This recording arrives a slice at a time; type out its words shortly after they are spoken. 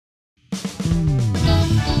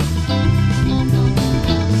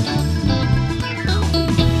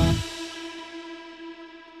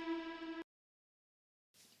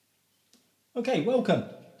Okay, welcome.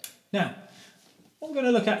 Now, what we're going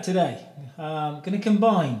to look at today, I'm going to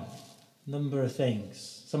combine a number of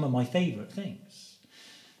things, some of my favourite things.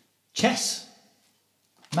 Chess,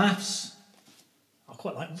 maths, I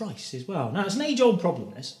quite like rice as well. Now, it's an age-old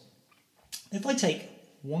problem, this. If I take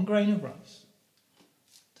 1 grain of rice,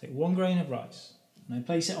 and I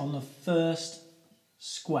place it on the first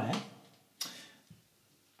square,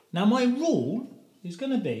 now my rule is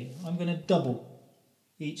going to be, I'm going to double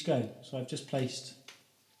each go. So I've just placed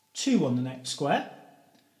 2 on the next square,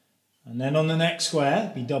 and then on the next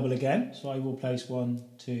square be double again. So I will place 1,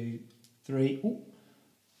 2, 3,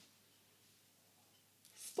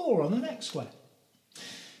 4 on the next square.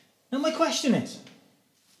 Now my question is,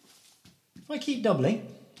 if I keep doubling,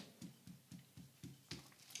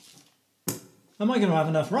 am I going to have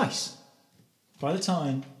enough rice by the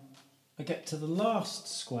time I get to the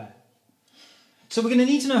last square? So we're going to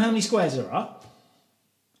need to know how many squares there are.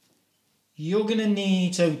 You're going to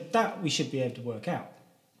need, so that we should be able to work out.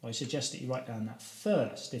 I suggest that you write down that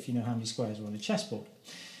first if you know how many squares are on the chessboard.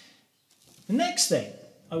 The next thing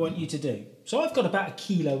I want you to do, so I've got about 1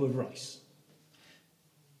 kilo of rice.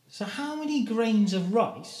 So how many grains of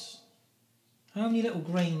rice, how many little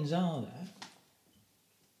grains are there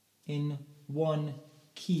in 1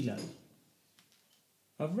 kilo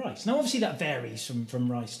of rice? Now obviously that varies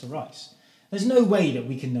from rice to rice. There's no way that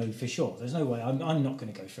we can know for sure. There's no way. I'm not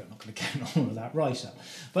going to go through it. I'm not going to count all of that rice up.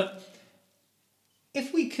 But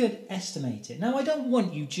if we could estimate it. Now, I don't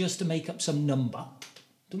want you just to make up some number.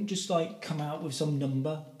 Don't just like come out with some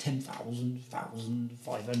number, 10,000,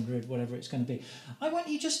 1,500, whatever it's going to be. I want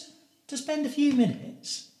you just to spend a few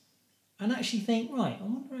minutes and actually think, right, I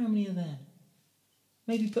wonder how many are there.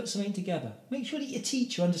 Maybe put something together. Make sure that your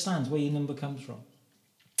teacher understands where your number comes from.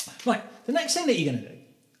 Right, the next thing that you're going to do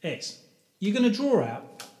is you're going to draw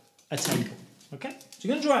out a table, okay? So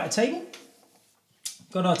you're going to draw out a table.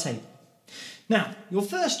 Got our table. Now, your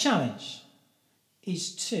first challenge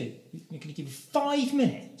is we're going to give you 5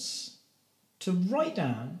 minutes to write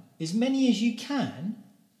down as many as you can,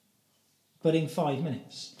 but in 5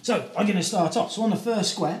 minutes. So I'm going to start off. So on the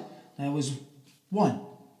first square, there was 1,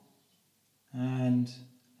 and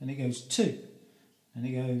then it goes 2, and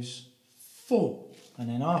it goes 4, and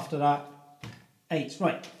then after that, 8.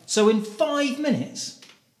 Right, so in 5 minutes,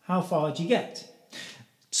 how far do you get?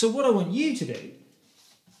 So what I want you to do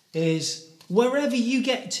is, wherever you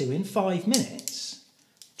get to in 5 minutes,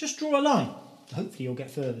 just draw a line. Hopefully you'll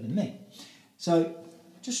get further than me. So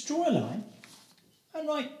just draw a line and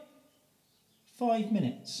write 5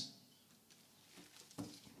 minutes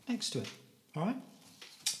next to it, all right?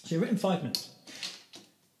 So you've written 5 minutes.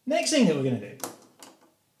 Next thing that we're going to do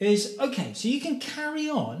is, okay, so you can carry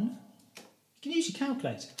on. You can use your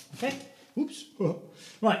calculator, okay? Oops.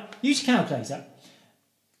 Right, use your calculator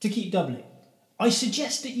to keep doubling. I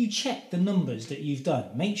suggest that you check the numbers that you've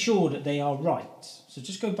done. Make sure that they are right. So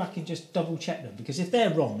just go back and just double check them, because if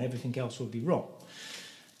they're wrong, everything else will be wrong.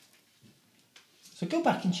 So go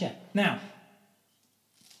back and check. Now,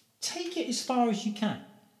 take it as far as you can.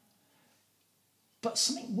 But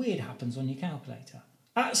something weird happens on your calculator.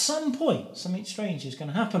 At some point, something strange is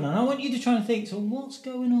going to happen, and I want you to try and think, so what's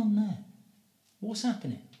going on there? What's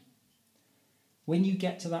happening? When you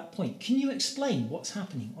get to that point, can you explain what's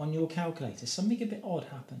happening on your calculator? Something a bit odd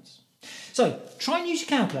happens. So try and use your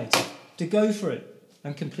calculator to go through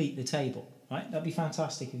and complete the table, right? That'd be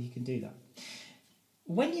fantastic if you can do that.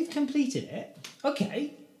 When you've completed it,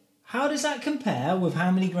 okay, how does that compare with how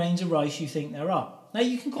many grains of rice you think there are? Now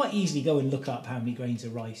you can quite easily go and look up how many grains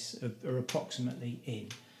of rice are approximately in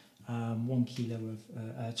 1 kilo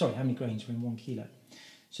of, how many grains are in 1 kilo.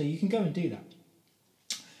 So you can go and do that.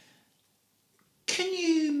 Can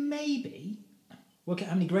you maybe work out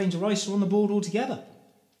how many grains of rice are on the board altogether?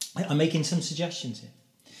 I'm making some suggestions here.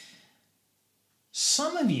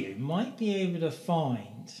 Some of you might be able to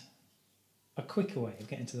find a quicker way of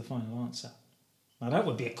getting to the final answer. Now that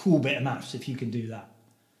would be a cool bit of maths if you can do that.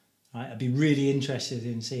 Right? I'd be really interested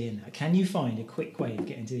in seeing that. Can you find a quick way of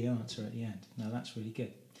getting to the answer at the end? Now that's really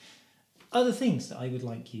good. Other things that I would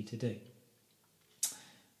like you to do.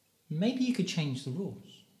 Maybe you could change the rules.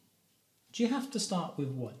 Do you have to start with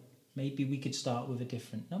 1? Maybe we could start with a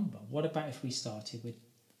different number. What about if we started with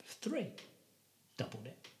 3? Doubled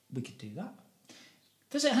it. We could do that.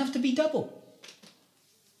 Does it have to be double?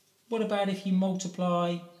 What about if you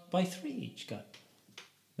multiply by 3 each go?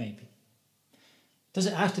 Maybe. Does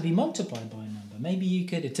it have to be multiplied by a number? Maybe you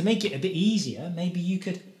could, to make it a bit easier, maybe you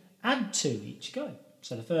could add 2 each go.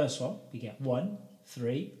 So the first one, we get 1,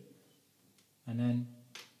 3, and then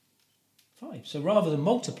 5. So rather than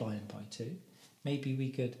multiplying by 2, maybe we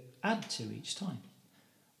could add 2 each time.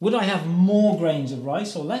 Would I have more grains of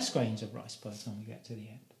rice or less grains of rice by the time we get to the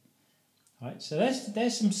end? All right, so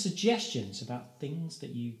there's some suggestions about things that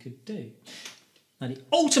you could do. Now the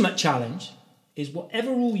ultimate challenge is whatever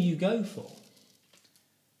rule you go for.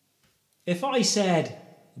 If I said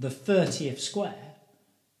the 30th square,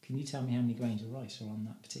 can you tell me how many grains of rice are on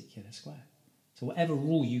that particular square? So whatever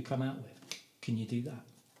rule you come out with, can you do that?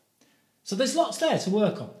 So there's lots there to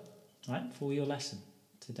work on, right, for your lesson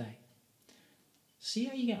today. See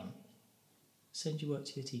how you get on. Send your work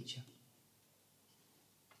to your teacher.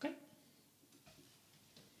 Okay?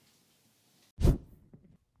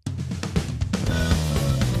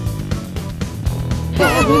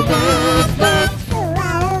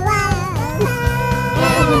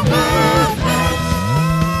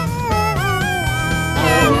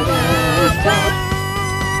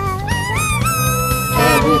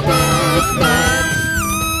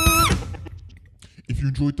 If you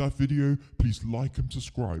enjoyed that video, please like and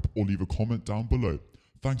subscribe or leave a comment down below.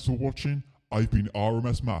 Thanks for watching. I've been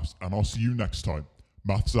RMS Maths and I'll see you next time.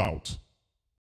 Maths out.